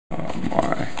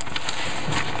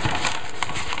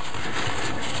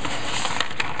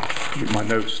Get my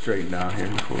notes straightened out here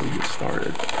before we get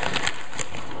started.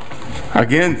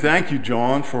 Again, thank you,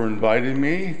 John, for inviting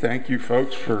me. Thank you,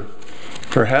 folks,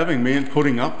 for having me and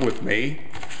putting up with me.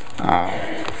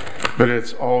 But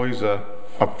it's always a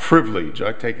privilege.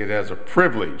 I take it as a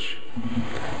privilege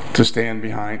to stand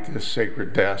behind this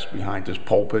sacred desk, behind this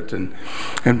pulpit,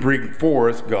 and bring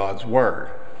forth God's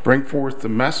Word. Bring forth the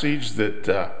message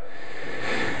that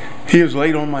He has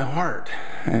laid on my heart.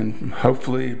 And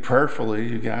hopefully, prayerfully,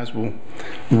 you guys will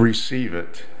receive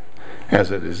it as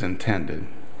it is intended.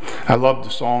 I love the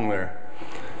song there.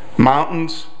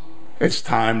 Mountains, it's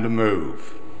time to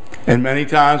move. And many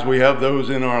times we have those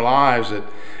in our lives that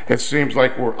it seems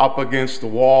like we're up against the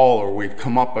wall, or we've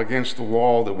come up against the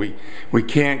wall that we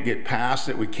can't get past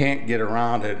it, we can't get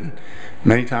around it. And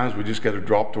many times we just got to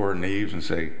drop to our knees and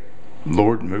say,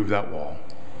 Lord, move that wall.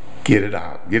 Get it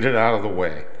out of the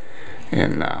way,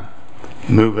 and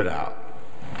move it out.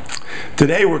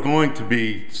 Today we're going to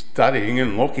be studying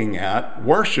and looking at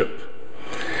worship.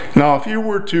 Now, if you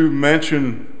were to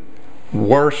mention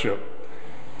worship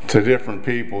to different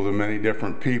people, to many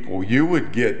different people, you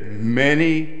would get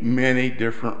many, many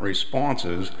different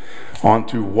responses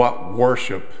onto what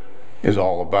worship is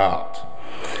all about.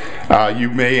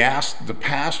 You may ask the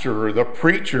pastor or the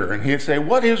preacher, and he'd say,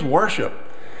 what is worship?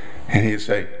 And he'd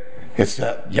say, it's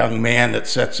that young man that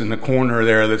sits in the corner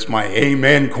there that's my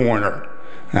amen corner.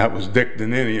 That was Dick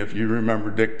Donini, if you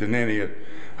remember Dick Donini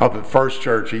up at First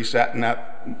Church. He sat in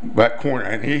that corner,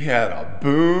 and he had a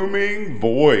booming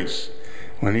voice.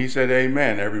 When he said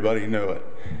amen, everybody knew it.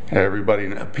 Everybody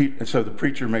knew. So the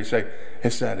preacher may say,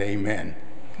 it's that amen.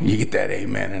 You get that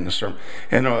amen in the sermon.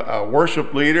 And a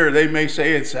worship leader, they may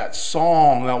say it's that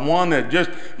song, that one that just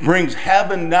brings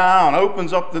heaven down,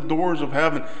 opens up the doors of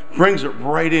heaven, brings it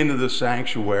right into the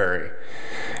sanctuary.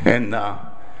 And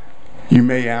you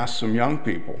may ask some young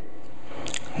people,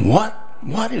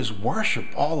 what is worship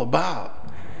all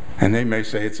about? And they may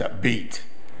say it's that beat.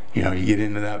 You know, you get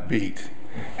into that beat.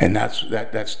 And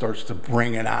that starts to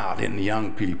bring it out in the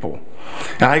young people.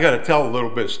 Now, I got to tell a little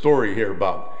bit of story here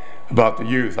about the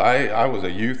youth. I was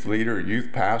a youth leader, a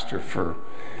youth pastor for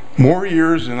more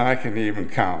years than I can even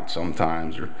count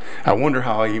sometimes. Or I wonder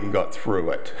how I even got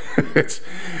through it.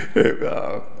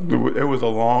 It was a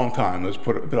long time, let's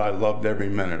put it, but I loved every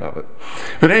minute of it.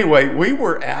 But anyway, we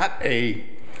were at a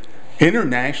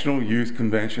international youth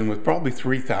convention with probably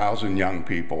 3,000 young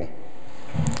people.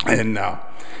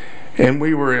 And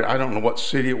we were, I don't know what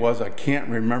city it was, I can't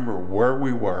remember where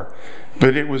we were,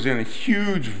 but it was in a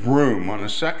huge room on the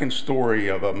second story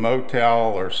of a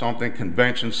motel or something,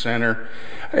 convention center,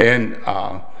 and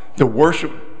the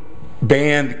worship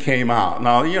band came out.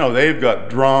 Now, you know, they've got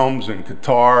drums and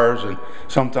guitars, and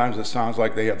sometimes it sounds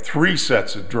like they have 3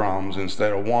 sets of drums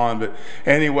instead of 1, but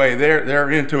anyway,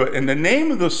 they're into it. And the name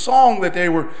of the song that they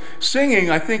were singing,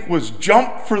 I think, was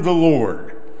Jump for the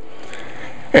Lord.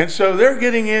 And so they're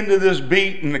getting into this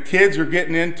beat, and the kids are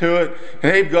getting into it,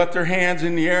 and they've got their hands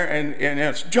in the air, and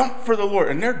it's jump for the Lord,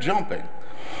 and they're jumping.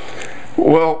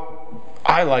 Well,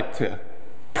 I like to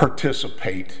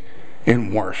participate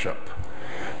in worship.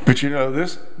 But you know,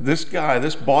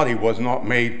 this body was not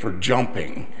made for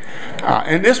jumping.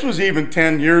 And this was even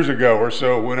 10 years ago or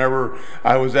so, whenever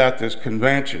I was at this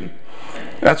convention.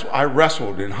 I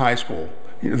wrestled in high school.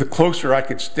 The closer I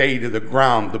could stay to the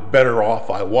ground, the better off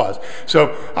I was.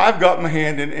 So I've got my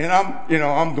hand in, and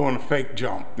I'm doing a fake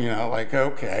jump, like,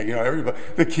 okay, everybody,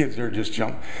 the kids are just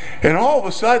jumping. And all of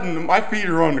a sudden, my feet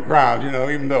are on the ground,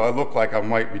 even though I look like I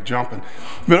might be jumping.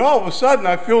 But all of a sudden,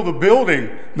 I feel the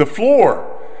building, the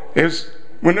floor is,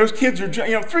 when those kids are,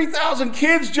 3,000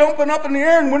 kids jumping up in the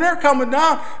air, and when they're coming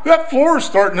down, that floor is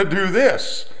starting to do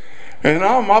this. And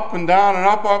I'm up and down and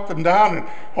up and down, and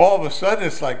all of a sudden,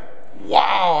 it's like,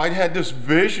 wow, I had this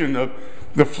vision of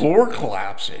the floor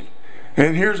collapsing.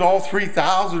 And here's all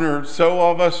 3,000 or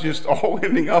so of us just all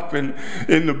ending up in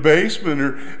the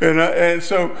basement. And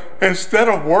so instead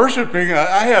of worshiping,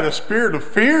 I had a spirit of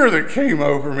fear that came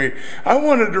over me. I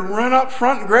wanted to run up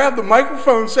front and grab the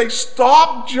microphone and say,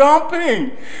 stop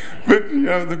jumping. But,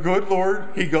 the good Lord,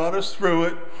 He got us through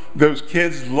it. Those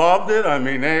kids loved it. I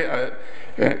mean, they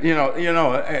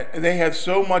had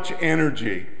so much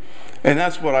energy. And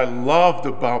that's what I loved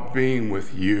about being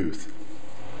with youth.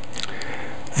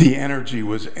 The energy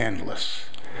was endless.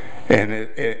 And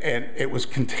it was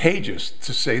contagious,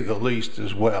 to say the least,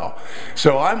 as well.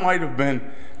 So I might have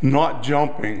been not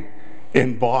jumping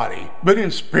in body, but in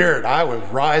spirit, I was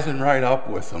rising right up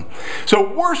with them.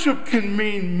 So worship can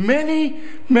mean many,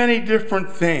 many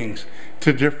different things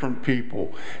to different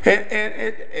people.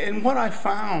 And what I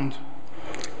found,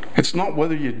 it's not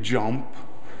whether you jump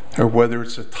or whether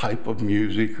it's a type of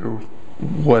music or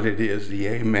what it is, the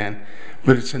amen,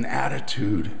 but it's an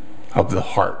attitude of the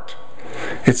heart.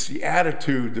 It's the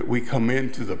attitude that we come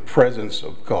into the presence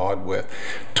of God with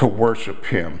to worship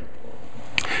Him.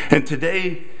 And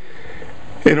today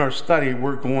in our study,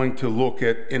 we're going to look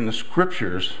at, in the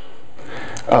scriptures,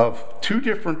 of two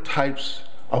different types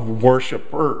of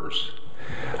worshipers.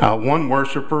 One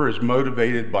worshiper is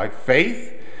motivated by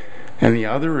faith, and the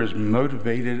other is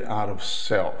motivated out of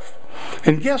self.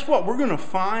 And guess what? We're going to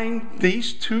find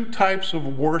these two types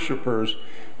of worshipers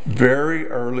very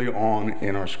early on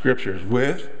in our scriptures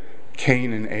with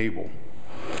Cain and Abel.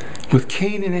 With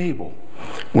Cain and Abel,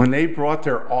 when they brought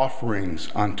their offerings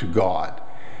unto God,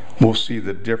 we'll see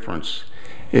the difference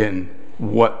in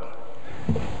what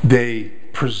they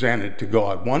presented to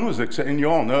God. One was accepted, and you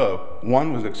all know,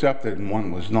 one was accepted and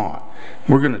one was not.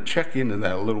 We're going to check into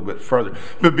that a little bit further.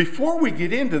 But before we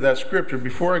get into that scripture,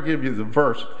 before I give you the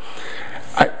verse,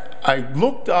 I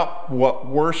looked up what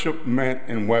worship meant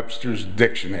in Webster's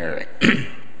dictionary.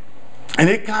 And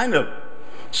it kind of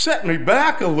set me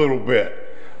back a little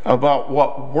bit about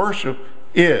what worship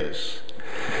is.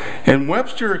 And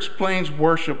Webster explains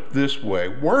worship this way.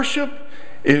 Worship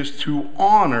is to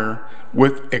honor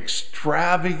with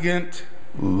extravagant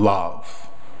love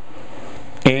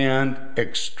and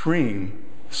extreme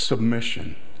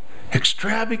submission.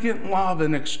 Extravagant love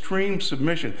and extreme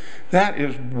submission. That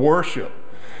is worship.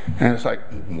 And it's like,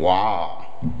 wow.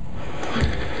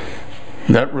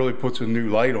 That really puts a new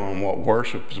light on what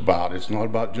worship is about. It's not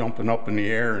about jumping up in the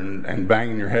air and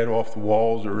banging your head off the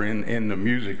walls or in the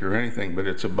music or anything, but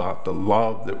it's about the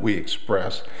love that we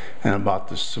express and about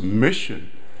the submission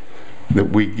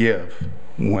that we give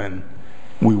when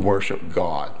we worship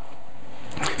God.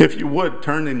 If you would,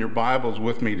 turn in your Bibles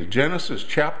with me to Genesis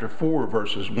chapter 4,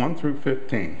 verses 1 through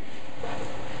 15.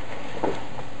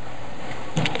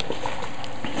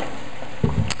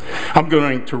 I'm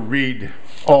going to read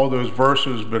all those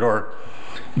verses, but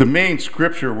the main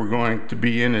scripture we're going to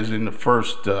be in is in the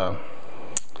first 7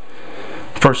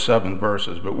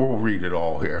 verses, but we'll read it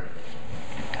all here.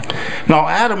 Now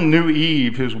Adam knew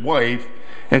Eve, his wife,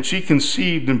 and she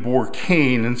conceived and bore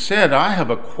Cain, and said, I have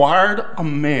acquired a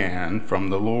man from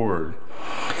the Lord.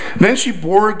 Then she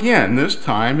bore again, this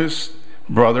time his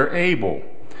brother Abel.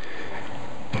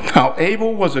 Now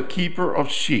Abel was a keeper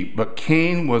of sheep, but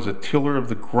Cain was a tiller of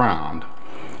the ground.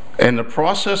 And in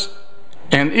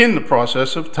the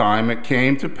process of time it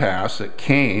came to pass that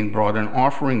Cain brought an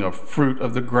offering of fruit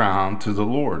of the ground to the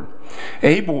Lord.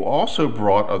 Abel also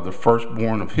brought of the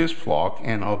firstborn of his flock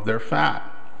and of their fat.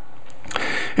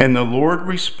 And the Lord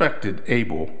respected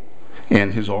Abel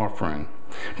and his offering,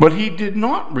 but he did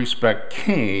not respect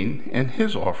Cain and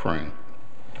his offering.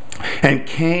 And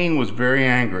Cain was very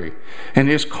angry, and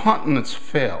his countenance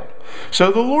fell.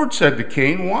 So the Lord said to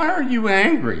Cain, why are you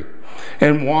angry?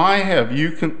 And why has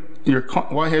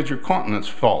your countenance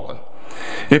fallen?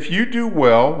 If you do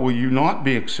well, will you not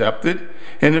be accepted?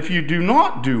 And if you do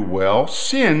not do well,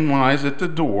 sin lies at the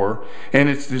door, and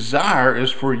its desire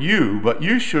is for you, but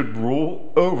you should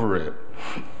rule over it.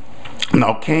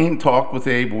 Now Cain talked with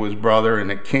Abel his brother, and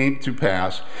it came to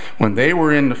pass, when they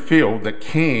were in the field, that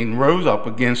Cain rose up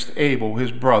against Abel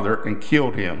his brother and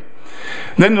killed him.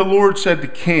 Then the Lord said to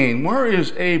Cain, where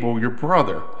is Abel your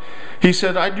brother? He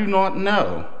said, I do not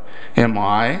know. Am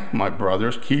I my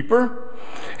brother's keeper?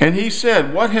 And he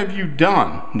said, what have you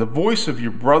done? The voice of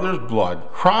your brother's blood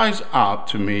cries out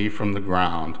to me from the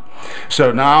ground.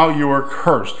 So now you are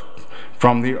cursed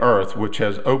from the earth, which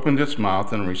has opened its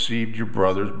mouth and received your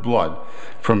brother's blood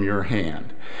from your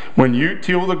hand. When you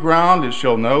till the ground, it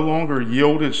shall no longer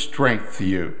yield its strength to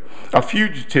you. A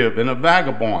fugitive and a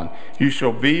vagabond you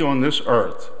shall be on this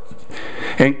earth.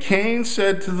 And Cain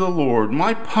said to the Lord,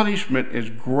 my punishment is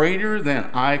greater than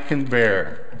I can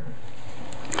bear.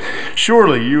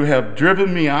 Surely you have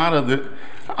driven me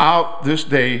out this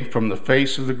day from the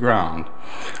face of the ground.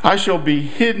 I shall be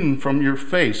hidden from your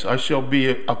face. I shall be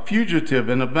a fugitive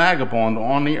and a vagabond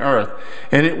on the earth.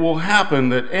 And it will happen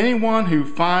that anyone who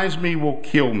finds me will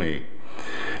kill me.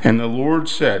 And the Lord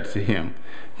said to him,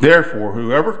 therefore,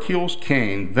 whoever kills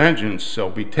Cain, vengeance shall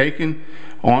be taken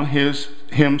on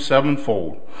him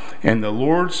sevenfold. And the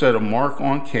Lord set a mark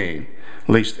on Cain,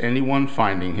 lest anyone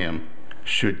finding him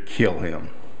should kill him.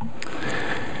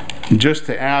 Just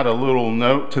to add a little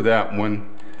note to that,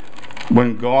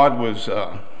 when God was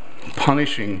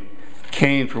punishing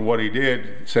Cain for what he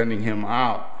did, sending him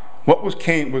out, what was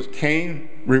Cain? Was Cain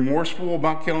remorseful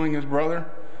about killing his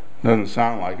brother? Doesn't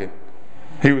sound like it.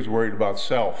 He was worried about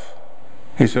self.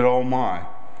 He said, oh my,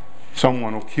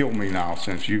 someone will kill me now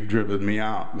since you've driven me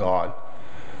out, God.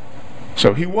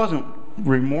 So he wasn't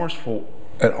remorseful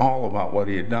at all about what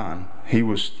he had done. He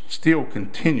was still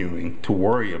continuing to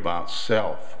worry about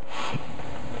self.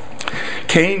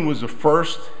 Cain was the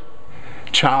first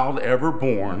child ever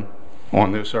born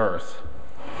on this earth.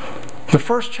 The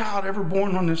first child ever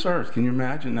born on this earth. Can you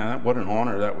imagine that? What an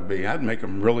honor that would be. I'd make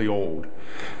him really old.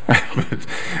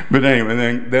 but anyway,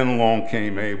 then along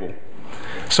came Abel.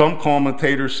 Some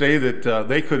commentators say that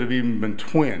they could have even been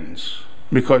twins,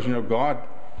 because God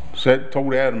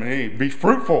told Adam and Eve, be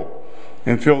fruitful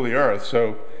and fill the earth.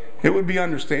 So it would be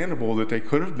understandable that they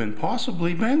could have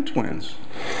possibly been twins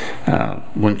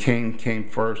when Cain came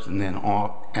first, and then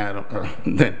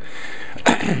then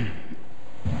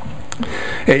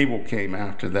Abel came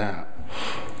after that.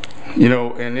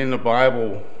 And in the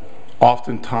Bible,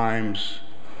 oftentimes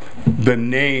the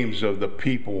names of the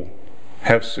people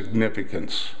have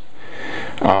significance.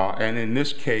 And in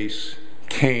this case,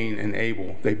 Cain and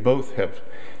Abel, they both have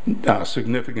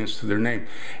significance to their name.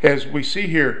 As we see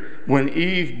here, when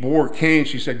Eve bore Cain,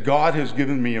 she said, God has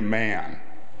given me a man.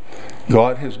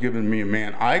 God has given me a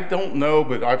man. I don't know,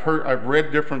 but I've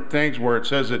read different things where it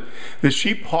says that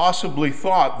she possibly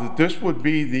thought that this would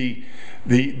be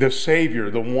the Savior,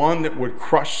 the one that would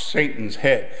crush Satan's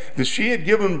head. That she had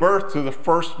given birth to the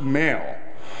first male,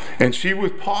 and she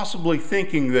was possibly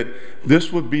thinking that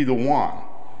this would be the one.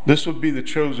 This would be the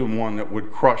chosen one that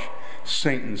would crush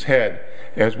Satan's head,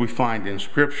 as we find in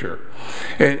Scripture.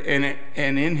 And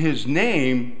in his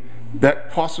name,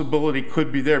 that possibility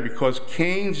could be there, because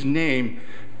Cain's name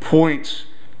points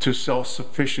to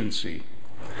self-sufficiency.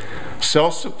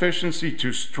 Self-sufficiency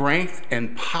to strength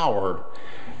and power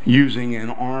using an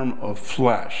arm of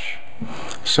flesh.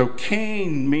 So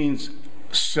Cain means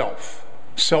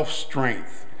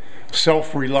self-strength,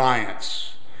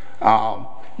 self-reliance.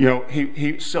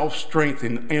 He self-strength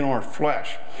in our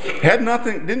flesh.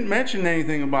 Didn't mention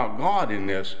anything about God in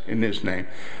this name,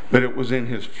 but it was in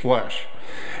his flesh.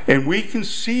 And we can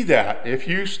see that if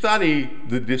you study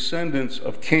the descendants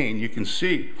of Cain, you can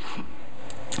see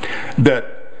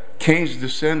that Cain's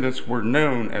descendants were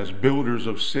known as builders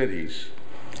of cities.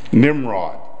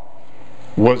 Nimrod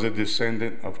was a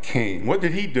descendant of Cain. What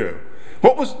did he do?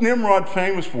 What was Nimrod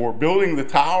famous for? Building the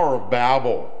Tower of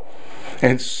Babel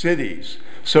and cities.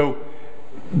 So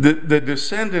the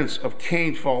descendants of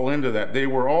Cain fall into that. They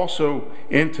were also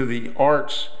into the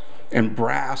arts and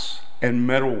brass and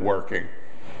metalworking,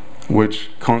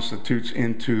 which constitutes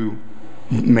into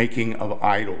making of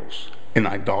idols and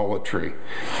idolatry.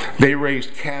 They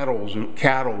raised cattle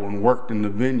and worked in the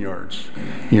vineyards,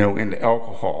 into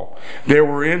alcohol. They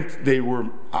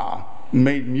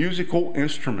made musical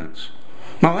instruments.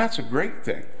 Now that's a great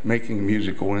thing, making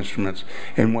musical instruments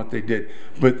and what they did.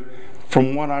 But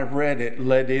from what I've read, it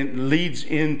leads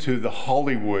into the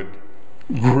Hollywood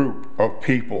group of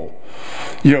people.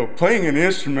 Playing an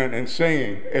instrument and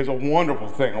singing is a wonderful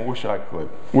thing. I wish I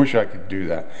could do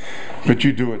that. But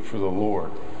you do it for the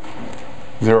Lord.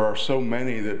 There are so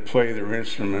many that play their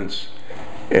instruments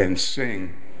and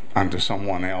sing unto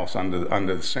someone else,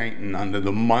 under Satan, under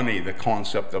the money, the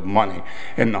concept of money.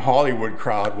 And the Hollywood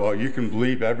crowd, well, you can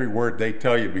believe every word they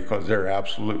tell you because they're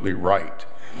absolutely right.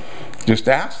 Just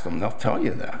ask them, they'll tell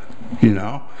you that,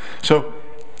 So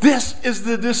this is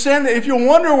the descendant. If you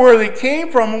wonder where they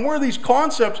came from and where these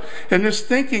concepts and this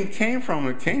thinking came from,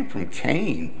 it came from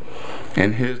Cain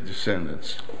and his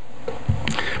descendants.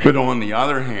 But on the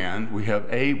other hand, we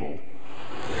have Abel.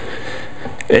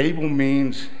 Abel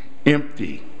means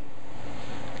empty,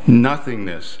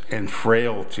 nothingness, and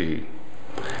frailty,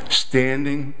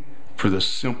 standing for the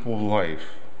simple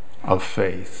life of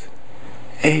faith.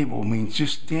 Abel means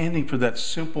just standing for that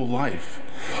simple life,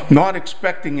 not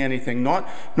expecting anything, not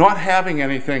having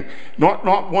anything,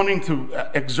 not wanting to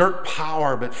exert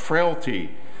power, but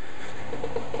frailty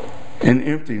and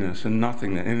emptiness and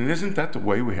nothingness. And isn't that the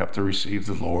way we have to receive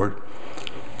the Lord?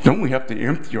 Don't we have to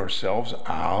empty ourselves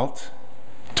out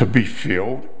to be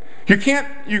filled? You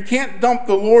can't dump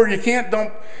the Lord, you can't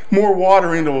dump more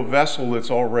water into a vessel that's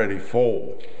already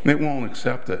full. It won't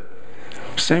accept it.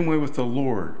 Same way with the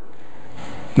Lord.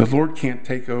 The Lord can't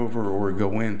take over or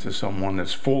go into someone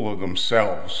that's full of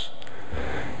themselves.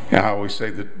 I always say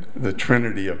that the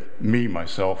Trinity of me,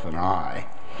 myself, and I.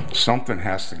 Something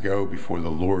has to go before the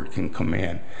Lord can come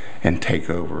in and take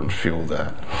over and fill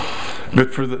that.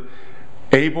 But for the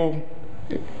Abel,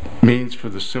 it means for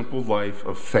the simple life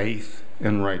of faith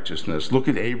and righteousness. Look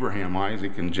at Abraham,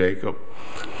 Isaac, and Jacob.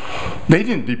 They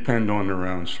didn't depend on their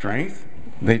own strength.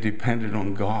 They depended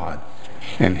on God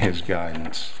and his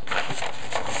guidance.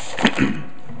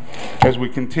 As we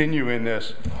continue in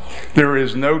this, there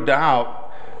is no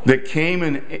doubt that Cain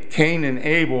and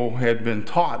Abel had been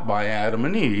taught by Adam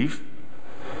and Eve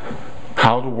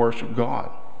how to worship God,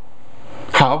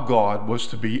 how God was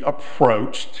to be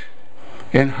approached,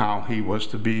 and how he was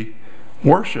to be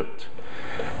worshiped.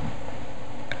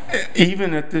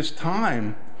 Even at this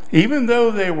time, even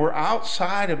though they were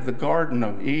outside of the Garden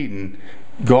of Eden,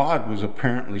 God was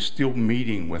apparently still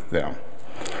meeting with them.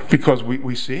 Because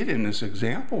we see it in this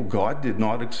example. God did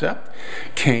not accept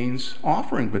Cain's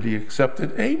offering, but he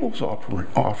accepted Abel's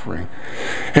offering.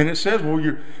 And it says,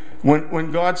 well,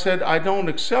 when God said, I don't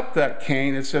accept that,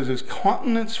 Cain, it says his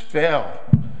countenance fell.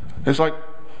 It's like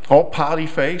all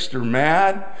pouty-faced or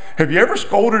mad. Have you ever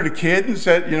scolded a kid and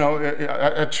said,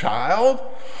 a child?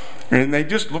 And they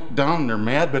just look down and they're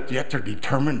mad, but yet they're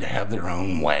determined to have their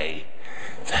own way.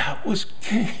 That was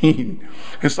Cain.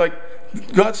 It's like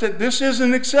God said, this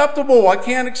isn't acceptable. I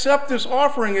can't accept this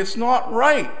offering. It's not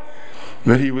right.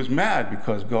 But he was mad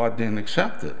because God didn't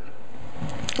accept it.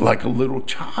 Like a little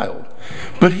child.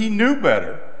 But he knew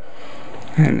better.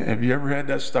 And have you ever had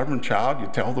that stubborn child? You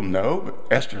tell them no, but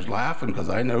Esther's laughing because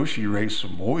I know she raised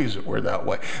some boys that were that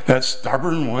way. That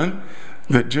stubborn one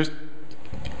that just,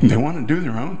 they want to do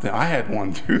their own thing. I had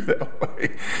one too that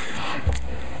way.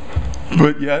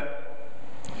 But yet,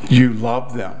 you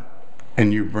love them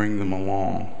and you bring them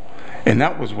along. And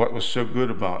that was what was so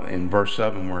good about in verse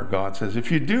 7 where God says,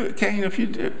 Cain, if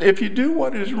you do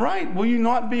what is right, will you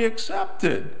not be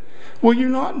accepted? Will you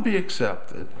not be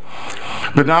accepted?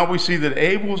 But now we see that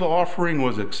Abel's offering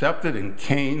was accepted and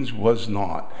Cain's was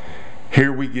not.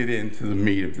 Here we get into the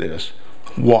meat of this.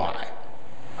 Why?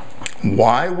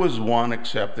 Why was one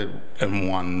accepted and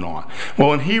one not?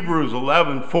 Well, in Hebrews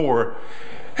 11:4,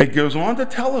 it goes on to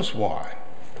tell us why.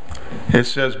 It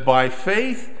says, by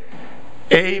faith,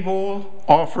 Abel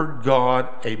offered God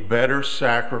a better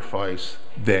sacrifice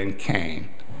than Cain.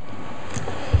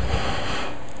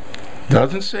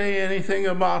 Doesn't say anything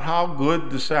about how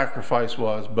good the sacrifice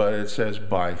was, but it says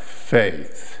by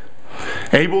faith.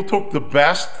 Abel took the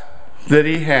best that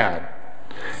he had.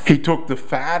 He took the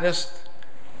fattest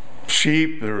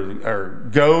sheep or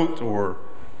goat or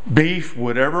beef,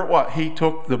 whatever it was. He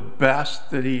took the best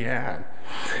that he had.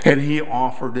 And he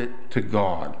offered it to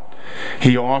God.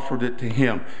 He offered it to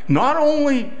him. Not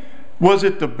only was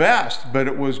it the best, but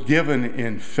it was given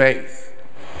in faith.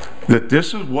 That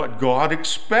this is what God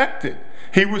expected.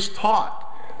 He was taught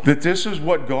that this is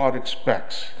what God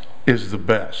expects is the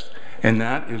best. And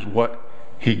that is what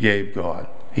he gave God.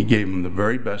 He gave him the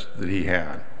very best that he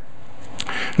had.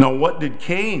 Now, what did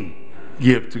Cain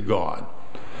give to God?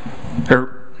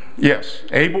 Yes,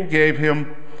 Abel gave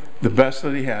him the best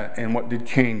that he had. And what did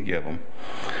Cain give him?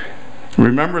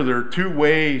 Remember, there are two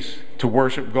ways to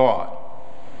worship God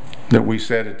that we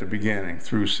said at the beginning,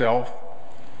 through self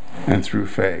and through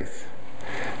faith.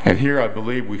 And here I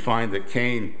believe we find that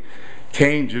Cain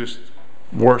just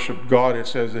worshiped God. It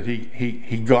says that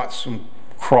he got some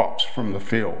crops from the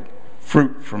field,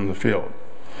 fruit from the field.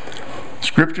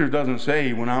 Scripture doesn't say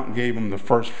he went out and gave him the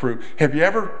first fruit. Have you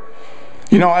ever,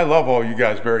 I love all you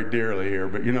guys very dearly here,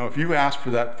 but if you ask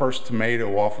for that first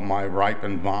tomato off of my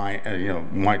ripened vine,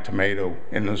 my tomato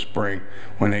in the spring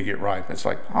when they get ripe, it's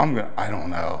like, I don't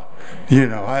know.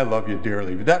 I love you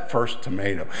dearly, but that first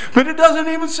tomato. But it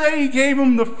doesn't even say he gave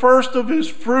him the first of his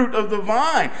fruit of the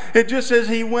vine. It just says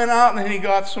he went out and he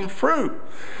got some fruit.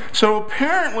 So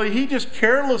apparently he just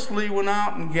carelessly went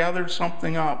out and gathered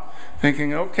something up,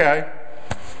 thinking, okay,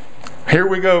 here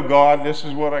we go, God, this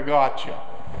is what I got you.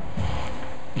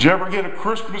 Did you ever get a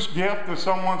Christmas gift that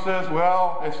someone says,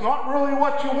 well, it's not really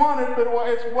what you wanted, but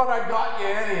it's what I got you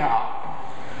anyhow?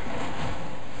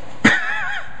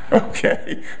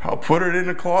 Okay, I'll put it in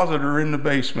the closet or in the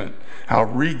basement. I'll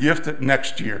re-gift it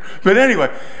next year. But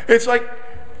anyway, it's like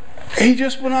he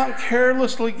just went out and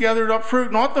carelessly gathered up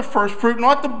fruit. Not the first fruit,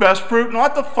 not the best fruit,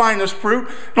 not the finest fruit,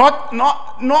 not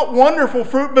wonderful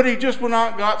fruit, but he just went out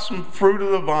and got some fruit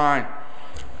of the vine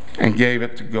and gave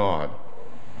it to God.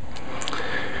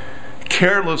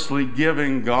 Carelessly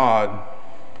giving God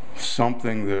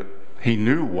something that he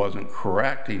knew wasn't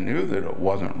correct. He knew that it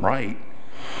wasn't right.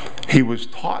 He was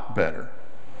taught better.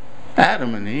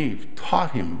 Adam and Eve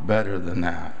taught him better than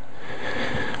that.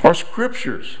 Our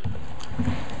scriptures.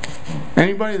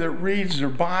 Anybody that reads their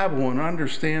Bible and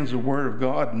understands the Word of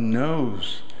God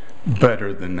knows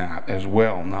better than that as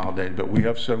well nowadays. But we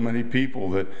have so many people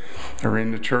that are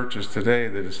in the churches today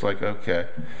that it's like, okay,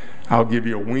 I'll give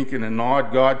you a wink and a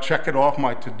nod. God, check it off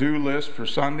my to-do list for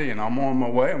Sunday and I'm on my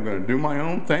way. I'm going to do my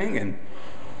own thing. And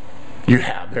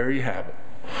there you have it.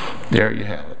 There you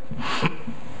have it.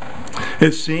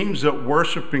 It seems that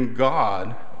worshiping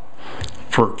God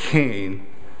for Cain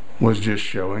was just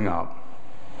showing up.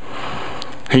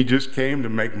 He just came to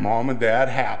make mom and dad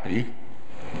happy.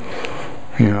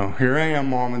 Here I am,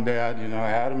 Mom and Dad,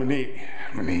 Adam and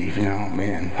Eve.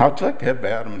 Man, how'd you like to have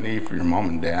Adam and Eve for your mom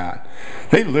and dad?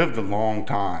 They lived a long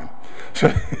time.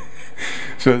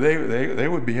 So they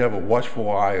would have a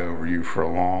watchful eye over you for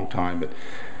a long time. But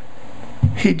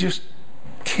he just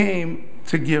came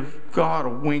to give God a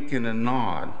wink and a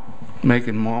nod,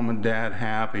 making Mom and Dad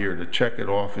happy, or to check it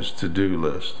off his to-do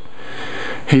list.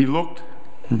 He looked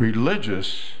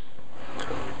religious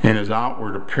in his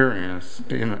outward appearance,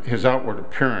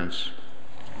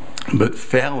 but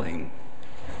failing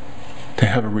to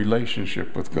have a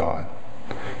relationship with God,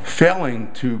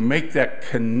 failing to make that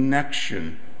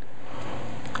connection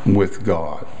with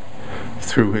God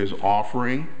through his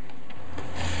offering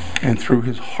and through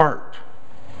his heart.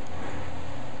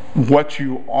 What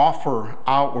you offer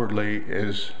outwardly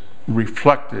is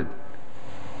reflected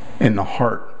in the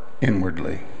heart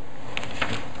inwardly.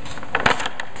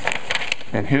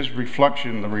 And his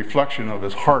reflection, the reflection of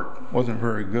his heart, wasn't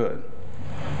very good,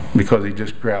 because he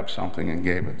just grabbed something and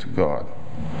gave it to God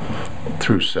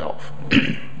through self.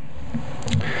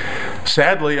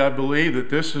 Sadly, I believe that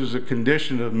this is a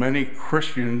condition of many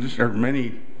Christians, or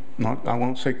many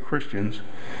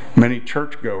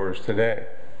churchgoers today.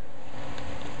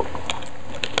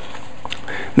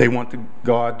 They want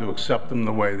God to accept them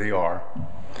the way they are,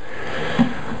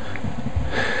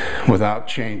 without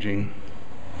changing,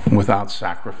 without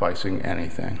sacrificing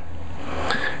anything.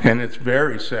 And it's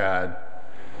very sad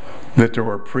that there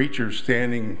are preachers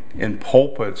standing in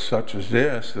pulpits such as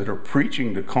this that are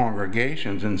preaching to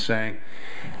congregations and saying,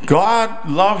 God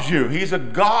loves you. He's a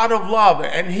God of love,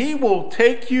 and he will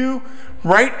take you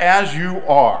right as you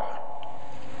are.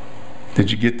 Did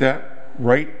you get that?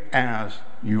 Right as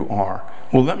you are.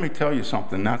 Well, let me tell you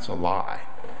something. That's a lie.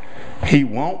 He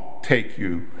won't take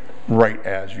you right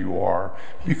as you are,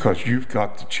 because you've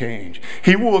got to change.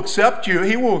 He will accept you.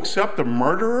 He will accept the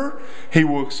murderer. He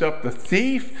will accept the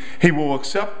thief. He will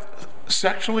accept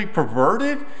sexually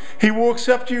perverted. He will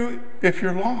accept you if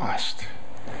you're lost.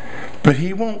 But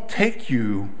he won't take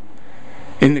you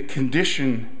in the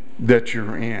condition that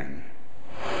you're in.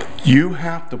 You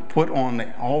have to put on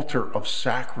the altar of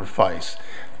sacrifice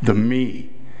the me,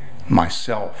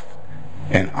 myself,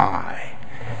 and I,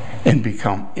 and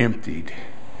become emptied.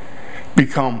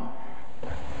 Become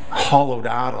hollowed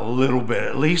out a little bit,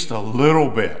 at least a little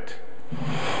bit.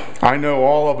 I know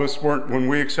all of us weren't, when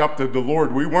we accepted the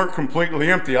Lord, we weren't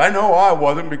completely empty. I know I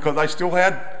wasn't, because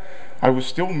I was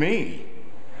still me.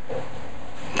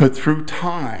 But through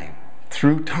time,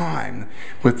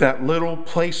 with that little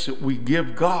place that we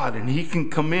give God, and he can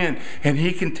come in and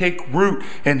he can take root,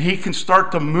 and he can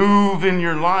start to move in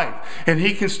your life, and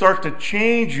he can start to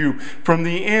change you from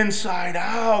the inside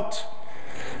out.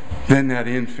 Then that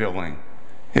infilling,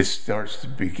 it starts to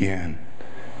begin.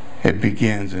 It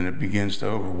begins, and it begins to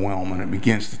overwhelm, and it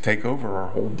begins to take over our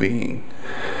whole being.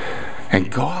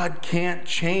 And God can't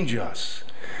change us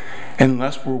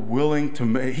unless we're willing to,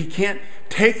 he can't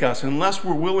take us unless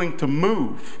we're willing to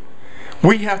move.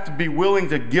 We have to be willing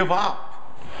to give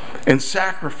up and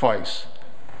sacrifice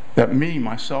that me,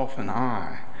 myself, and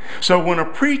I. So when a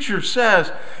preacher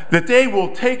says that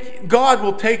God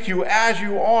will take you as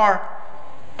you are,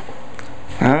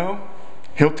 no,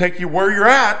 he'll take you where you're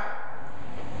at,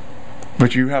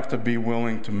 but you have to be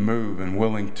willing to move and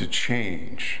willing to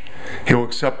change. He'll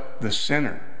accept the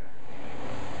sinner,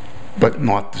 but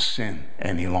not the sin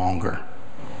any longer.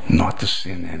 Not the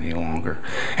sin any longer.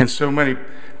 And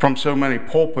from so many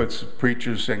pulpits,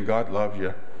 preachers saying, God loves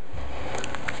you.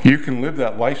 You can live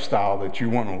that lifestyle that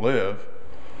you want to live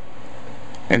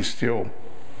and still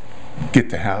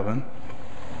get to heaven,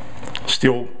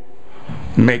 still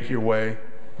make your way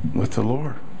with the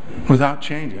Lord without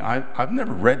changing. I've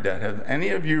never read that. Have any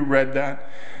of you read that?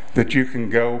 That you can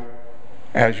go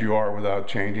as you are without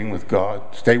changing with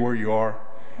God? Stay where you are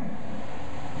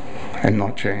and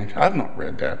not change? I've not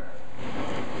read that.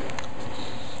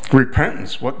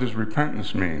 Repentance. What does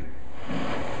repentance mean?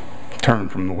 Turn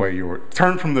from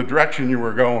the direction you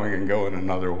were going and go in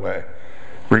another way.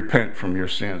 Repent from your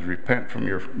sins. Repent from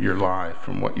your life,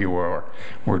 from what you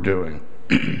were doing.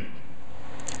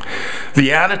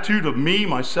 The attitude of me,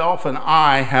 myself, and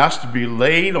I has to be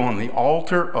laid on the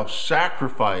altar of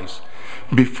sacrifice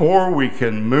before we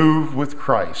can move with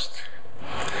Christ.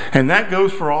 And that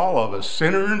goes for all of us,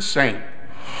 sinner and saint.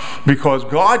 Because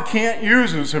God can't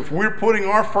use us if we're putting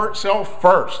our self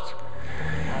first.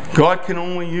 God can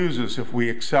only use us if we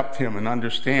accept him and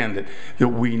understand that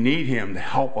we need him to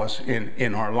help us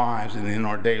in our lives and in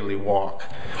our daily walk.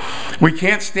 We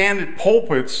can't stand at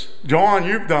pulpits. John,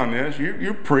 you've done this.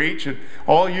 You preach, and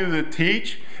all you that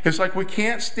teach, It's like we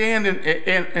can't stand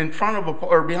in front of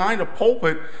or behind a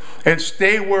pulpit and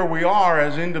stay where we are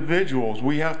as individuals.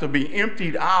 We have to be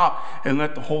emptied out and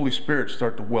let the Holy Spirit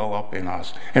start to well up in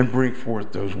us and bring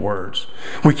forth those words.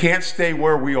 We can't stay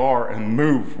where we are and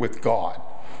move with God.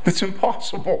 It's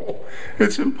impossible.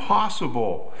 It's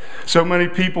impossible. So many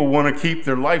people want to keep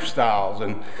their lifestyles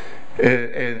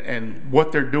and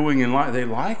what they're doing in life. They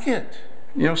like it.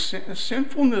 You know,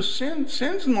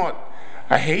 sin's not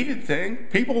a hated thing.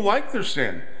 People like their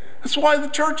sin. That's why the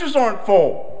churches aren't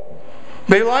full.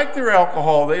 They like their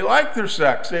alcohol. They like their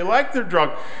sex. They like their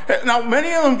drugs. Now,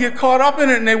 many of them get caught up in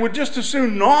it, and they would just as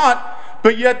soon not,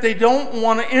 but yet they don't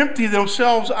want to empty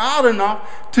themselves out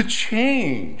enough to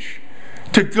change,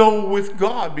 to go with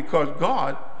God, because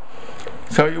God,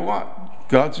 tell you what,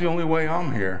 God's the only way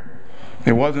I'm here.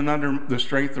 It wasn't under the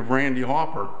strength of Randy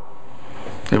Hopper.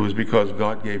 It was because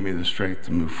God gave me the strength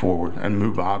to move forward and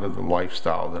move out of the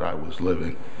lifestyle that I was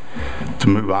living, to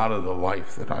move out of the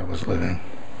life that I was living.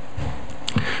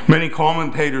 Many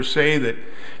commentators say that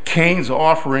Cain's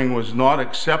offering was not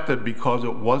accepted because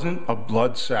it wasn't a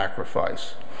blood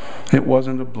sacrifice. It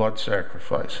wasn't a blood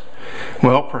sacrifice.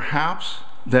 Well, perhaps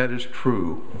that is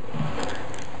true.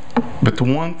 But the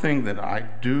one thing that I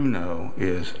do know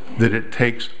is that it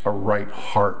takes a right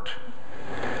heart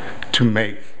to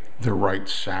make the right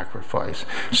sacrifice.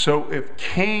 So if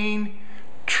Cain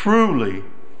truly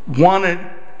wanted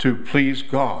to please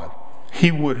God,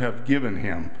 he would have given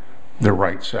him the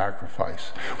right sacrifice.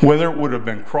 Whether it would have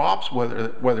been crops,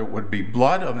 whether it would be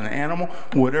blood of an animal,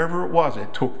 whatever it was,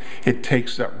 it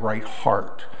takes that right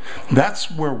heart. That's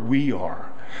where we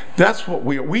are. That's what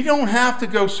we are. We don't have to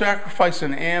go sacrifice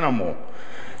an animal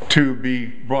to be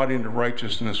brought into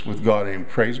righteousness with God. And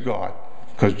praise God,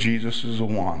 because Jesus is the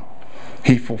one.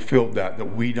 He fulfilled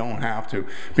that we don't have to.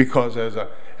 Because as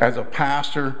a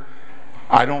pastor,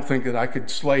 I don't think that I could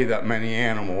slay that many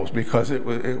animals, because it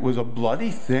was a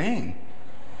bloody thing.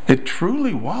 It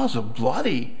truly was a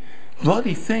bloody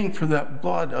thing for that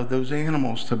blood of those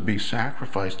animals to be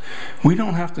sacrificed. We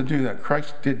don't have to do that.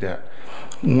 Christ did that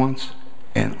once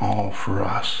and all for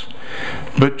us.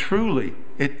 But truly,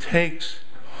 it takes,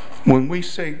 when we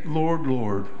say, Lord,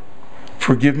 Lord,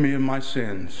 forgive me of my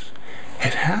sins,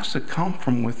 it has to come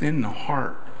from within the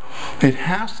heart. It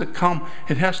has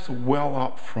to well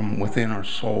up from within our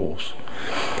souls.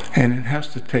 And it has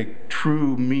to take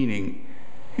true meaning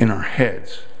in our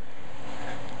heads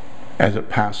as it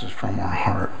passes from our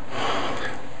heart.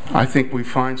 I think we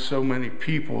find so many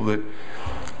people that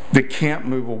can't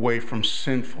move away from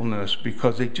sinfulness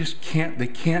because they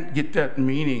can't get that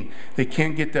meaning. They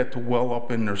can't get that to well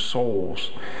up in their souls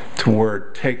to where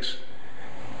it takes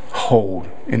hold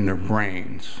in their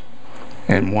brains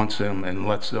and wants them and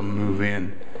lets them move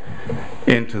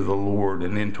into the Lord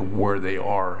and into where they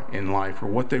are in life or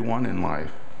what they want in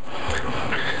life.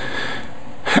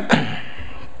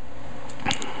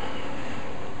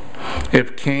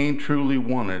 If Cain truly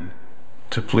wanted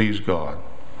to please God,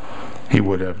 he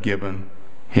would have given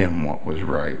him what was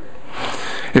right.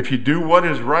 If you do what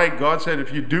is right, God said,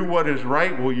 if you do what is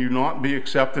right, will you not be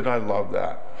accepted? I love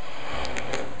that.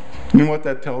 You know what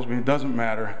that tells me? It doesn't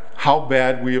matter how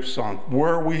bad we have sunk,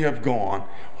 where we have gone,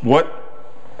 where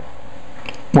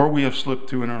we have slipped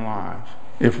to in our lives.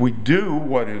 If we do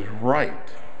what is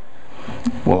right,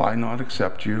 will I not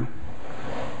accept you?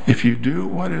 If you do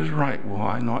what is right, will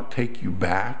I not take you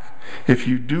back? If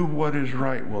you do what is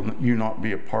right, will you not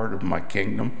be a part of my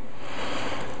kingdom?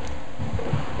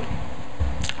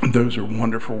 Those are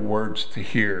wonderful words to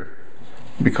hear,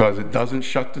 because it doesn't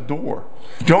shut the door.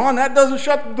 John, that doesn't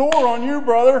shut the door on you,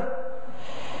 brother.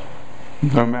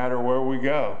 No matter where we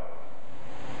go,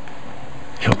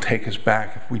 He'll take us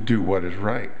back if we do what is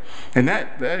right. And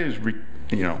that is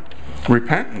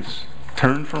repentance.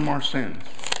 Turn from our sins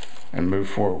and move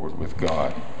forward with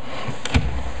God.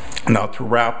 Now, to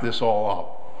wrap this all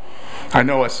up, I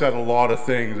know I said a lot of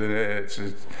things,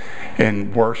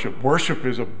 and worship. Worship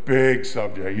is a big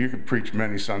subject. You could preach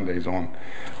many Sundays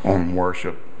on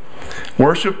worship.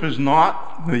 Worship is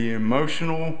not the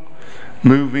emotional,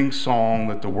 moving song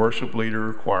that the worship leader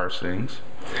or choir sings.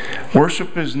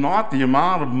 Worship is not the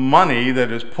amount of money that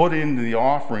is put into the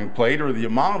offering plate or the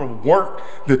amount of work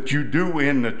that you do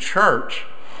in the church.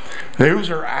 Those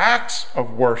are acts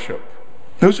of worship.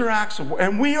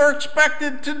 And we are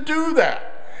expected to do that.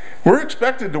 We're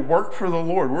expected to work for the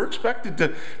Lord. We're expected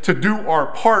to do our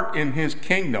part in His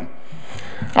kingdom.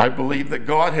 I believe that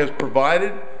God has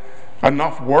provided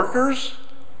enough workers,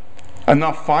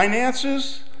 enough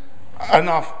finances,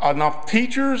 enough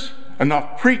teachers,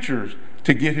 enough preachers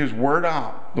to get His word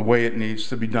out the way it needs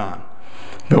to be done.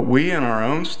 But we, in our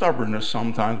own stubbornness,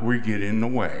 sometimes we get in the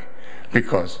way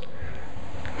because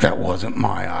that wasn't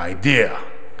my idea.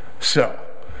 So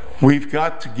we've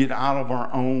got to get out of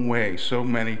our own way so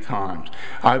many times.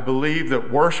 I believe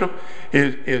that worship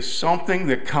is something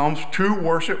that true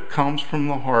worship comes from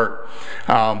the heart.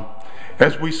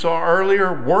 As we saw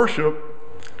earlier, worship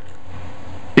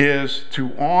is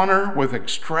to honor with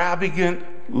extravagant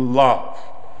love.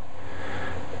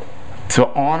 To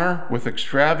honor with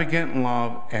extravagant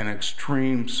love and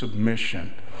extreme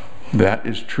submission. That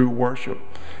is true worship.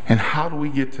 And how do we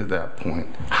get to that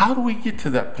point? How do we get to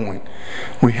that point?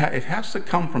 It has to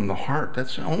come from the heart.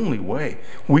 That's the only way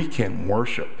we can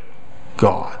worship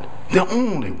God. The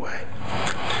only way.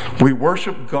 We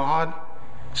worship God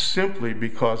simply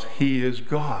because He is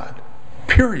God.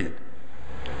 Period.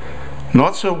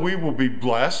 Not so we will be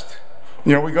blessed.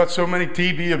 You know, we got so many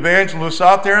TV evangelists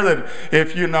out there that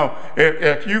if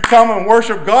you come and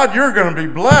worship God, you're going to be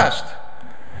blessed.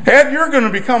 Ed, you're going to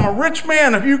become a rich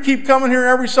man if you keep coming here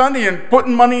every Sunday and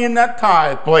putting money in that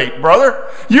tithe plate, brother.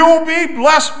 You will be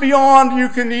blessed beyond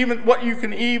what you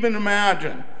can even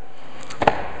imagine.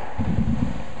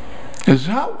 Is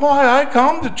that why I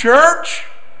come to church?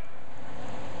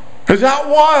 Is that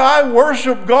why I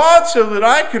worship God so that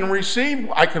I can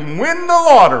win the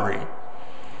lottery?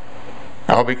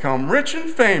 I'll become rich and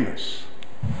famous.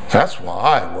 That's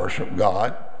why I worship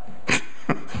God.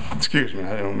 Excuse me,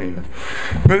 I don't mean it.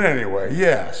 But anyway,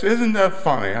 yes, isn't that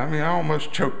funny? I mean, I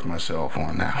almost choked myself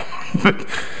on that one.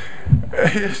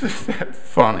 But isn't that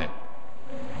funny?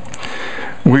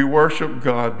 We worship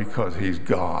God because He's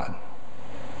God.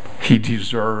 He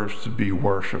deserves to be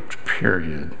worshiped,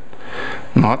 period.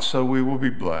 Not so we will be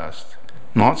blessed,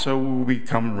 not so we will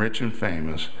become rich and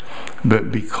famous,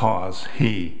 but because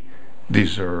He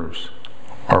deserves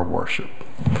our worship.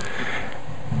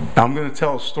 Now, I'm going to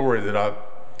tell a story that I've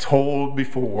told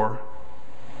before.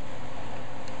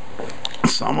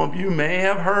 Some of you may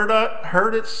have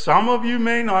heard it, some of you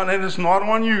may not, and it's not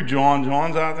on you, John.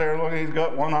 John's out there, look, he's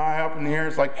got one eye up in the air.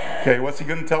 It's like, okay, what's he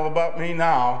going to tell about me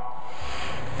now?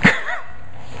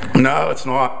 No, it's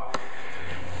not.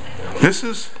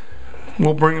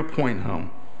 We'll bring a point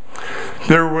home.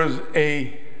 There was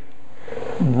a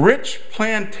rich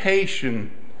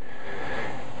plantation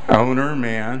owner,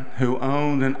 man, who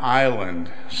owned an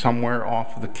island somewhere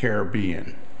off of the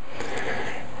Caribbean.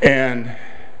 And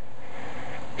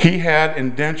he had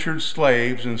indentured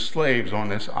slaves and slaves on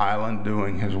this island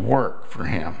doing his work for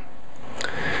him.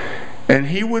 And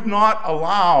he would not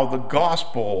allow the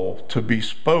gospel to be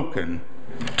spoken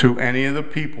to any of the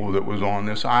people that was on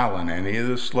this island, any of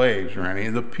the slaves or any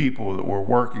of the people that were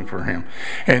working for him.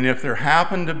 And if there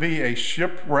happened to be a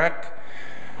shipwreck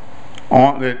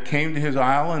that came to his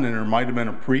island, and there might have been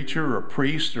a preacher or a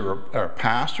priest or a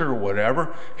pastor or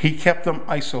whatever, he kept them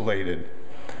isolated,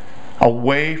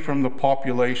 away from the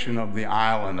population of the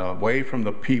island, away from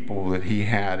the people that he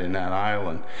had in that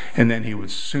island. And then he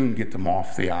would soon get them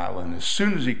off the island. As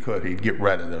soon as he could, he'd get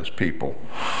rid of those people.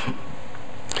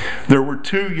 There were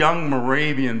two young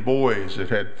Moravian boys that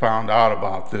had found out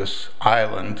about this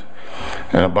island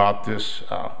and about this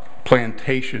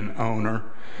plantation owner.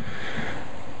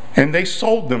 And they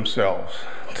sold themselves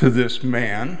to this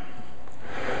man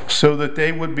so that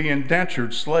they would be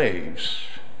indentured slaves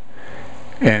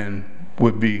and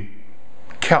would be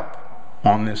kept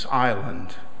on this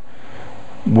island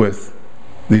with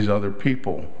these other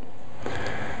people.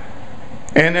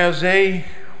 And as they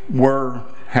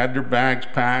had their bags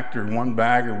packed, or one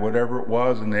bag or whatever it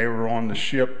was, and they were on the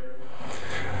ship,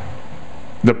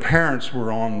 the parents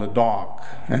were on the dock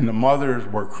and the mothers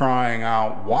were crying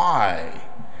out, "Why?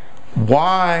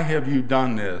 Why have you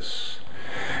done this?"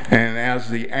 And as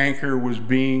the anchor was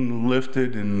being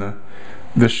lifted and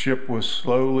the ship was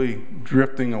slowly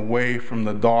drifting away from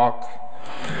the dock,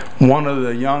 one of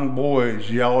the young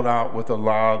boys yelled out with a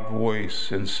loud voice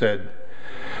and said,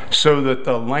 "So that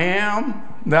the lamb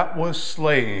that was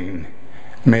slain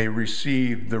may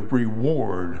receive the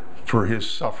reward for his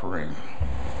suffering."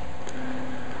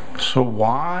 So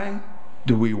why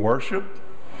do we worship?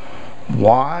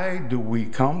 Why do we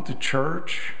come to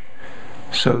church?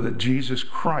 So that Jesus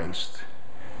Christ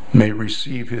may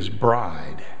receive His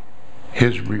bride,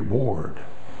 His reward,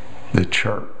 the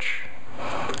church.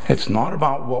 It's not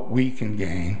about what we can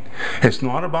gain. It's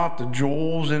not about the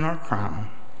jewels in our crown.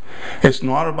 It's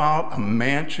not about a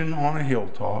mansion on a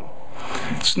hilltop.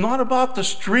 It's not about the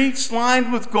streets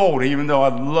lined with gold, even though I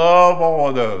love all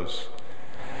of those.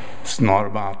 It's not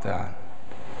about that.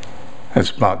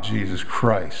 It's about Jesus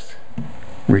Christ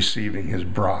receiving His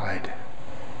bride,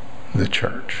 the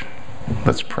church.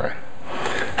 Let's pray.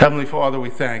 Heavenly Father,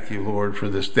 we thank you, Lord, for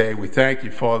this day. We thank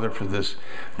you, Father, for this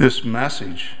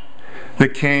message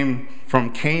that came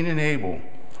from Cain and Abel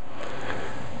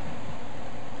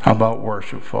about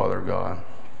worship, Father God.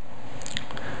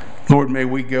 Lord, may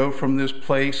we go from this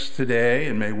place today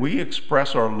and may we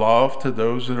express our love to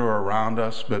those that are around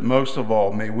us, but most of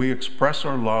all, may we express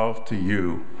our love to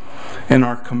you and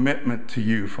our commitment to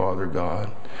you, Father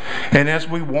God. And as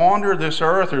we wander this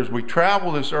earth, or as we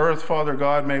travel this earth, Father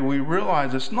God, may we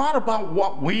realize it's not about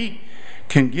what we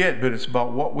can get, but it's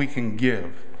about what we can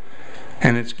give.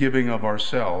 And it's giving of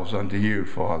ourselves unto you,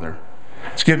 Father.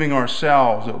 It's giving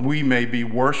ourselves that we may be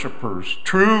worshipers,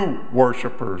 true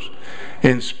worshipers,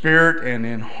 in spirit and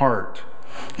in heart,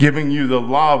 giving you the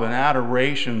love and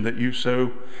adoration that you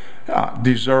so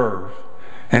deserve,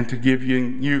 and to give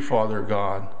you, Father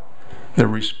God, the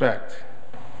respect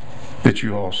that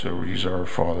you also deserve,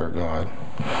 Father God.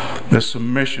 The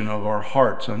submission of our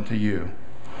hearts unto you.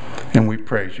 And we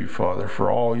praise you, Father, for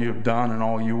all you have done and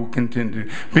all you will continue to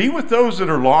do. Be with those that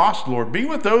are lost, Lord. Be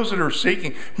with those that are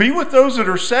seeking. Be with those that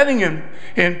are sitting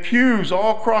in pews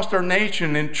all across our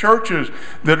nation, in churches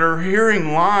that are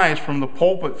hearing lies from the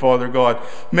pulpit, Father God.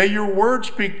 May your word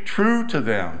speak true to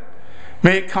them.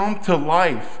 May it come to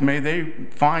life. May they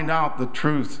find out the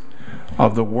truth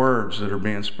of the words that are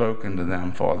being spoken to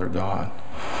them, Father God.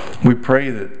 We pray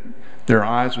that their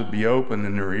eyes would be open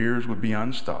and their ears would be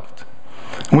unstuffed.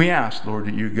 We ask, Lord,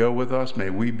 that you go with us. May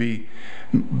we be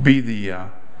the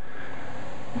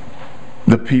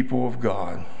people of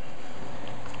God,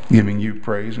 giving you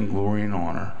praise and glory and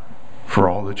honor for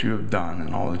all that you have done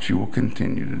and all that you will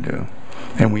continue to do.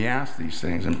 And we ask these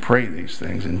things and pray these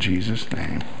things in Jesus'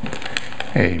 name.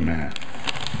 Amen.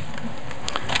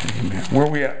 Amen. Where are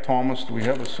we at, Thomas? Do we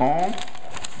have a song?